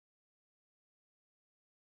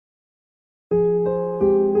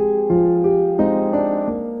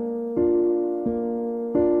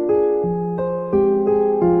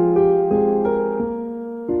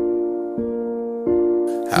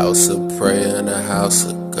House of prayer in the house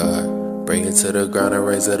of God. Bring it to the ground and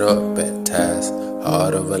raise it up, baptized.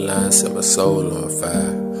 Heart of a lion, set my soul on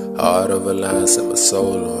fire. Heart of a lion, set my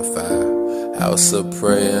soul on fire. House of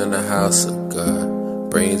prayer in the house of God.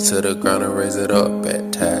 Bring it to the ground and raise it up,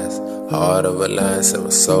 baptized. Heart of a lion, set my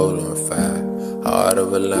soul on fire. Heart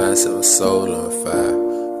of a lion, set my soul on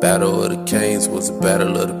fire. Battle of the kings was a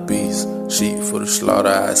battle of the beasts. Sheep for the slaughter,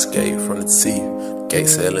 I escaped from the teeth.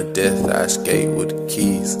 Gates hell and death, I escaped with the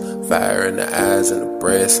keys. Fire in the eyes and the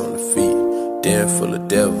brass on the feet. Den full of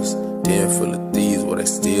devils, den full of thieves, where they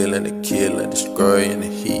steal and they kill and destroy in the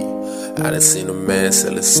heat. I done seen a man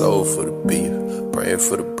sell his soul for the beef. Praying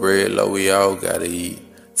for the bread, Lord, we all gotta eat.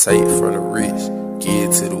 Take from the rich,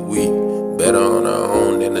 give to the weak. Better on our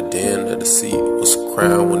own than the den of the seat. What's a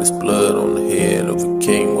crown when it's blood on the head of a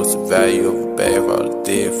king? What's the value of a bath? All the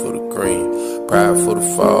dead for the green. Pride for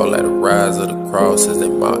the fall at the rise of the cross. As they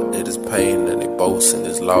mock at his pain and they boast in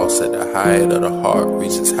his loss. At the height of the heart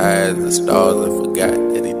reaches high as the stars, and forgot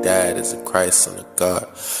that he died as a Christ Son of God.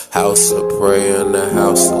 House of prayer in the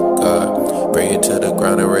house of God. Bring it to the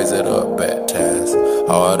ground and raise it up, baptized.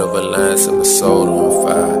 Heart of a lion, set my soul on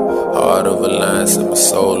fire. Heart of a lion, set my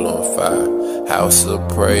soul on fire. House of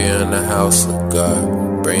prayer in the house of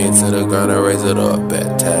God. Bring it to the ground and raise it up,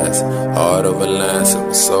 baptized. Heart of a lion, set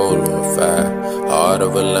my soul on fire. Heart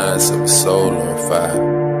of a lion, set my soul on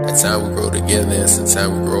fire. At time we grow together and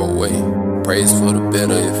sometimes we grow away. Praise for the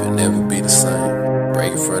better if it never be the same.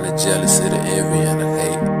 Break from the jealousy, the envy, and the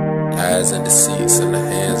hate. Lies and deceits in the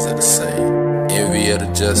hands of the saint. Envy of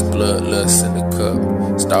the just, bloodlust in the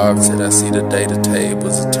cup. Starved till I see the day the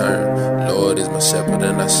tables are turned. Lord is my shepherd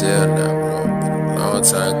and I shall not want. Been a long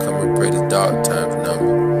time coming, pray the dark times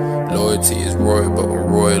number. Loyalty is royal, but when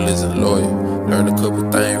royal isn't loyal. Learn a couple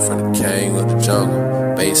things from the king of the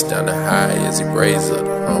jungle. Based down the high as he raises up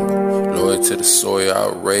the humble. Loyal to the soil,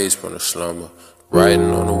 outraged from the slumber.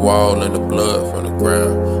 Writing on the wall and the blood from the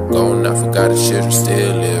ground. Gone, I forgot the children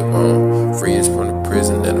still live on. Free us from the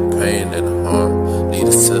prison and the pain and the harm. Lead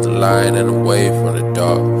us to the light and away from the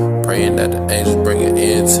dark. Praying that the angels bring an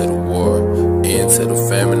end to the war. End to the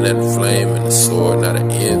famine and the flame and the sword. Not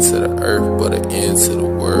an end to the earth, but an end to the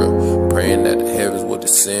world. Praying that the heavens will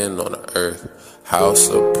descend on the earth. House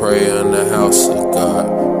of prayer in the house of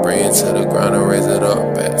God. Bring it to the ground and raise it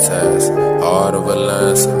up, baptized. Heart of a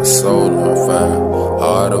lion, set my soul on fire.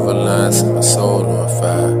 Heart of a lion, set my soul on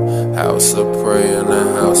fire. House of prayer in the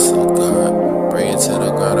house of God. Bring it to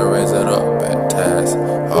the ground and raise it up,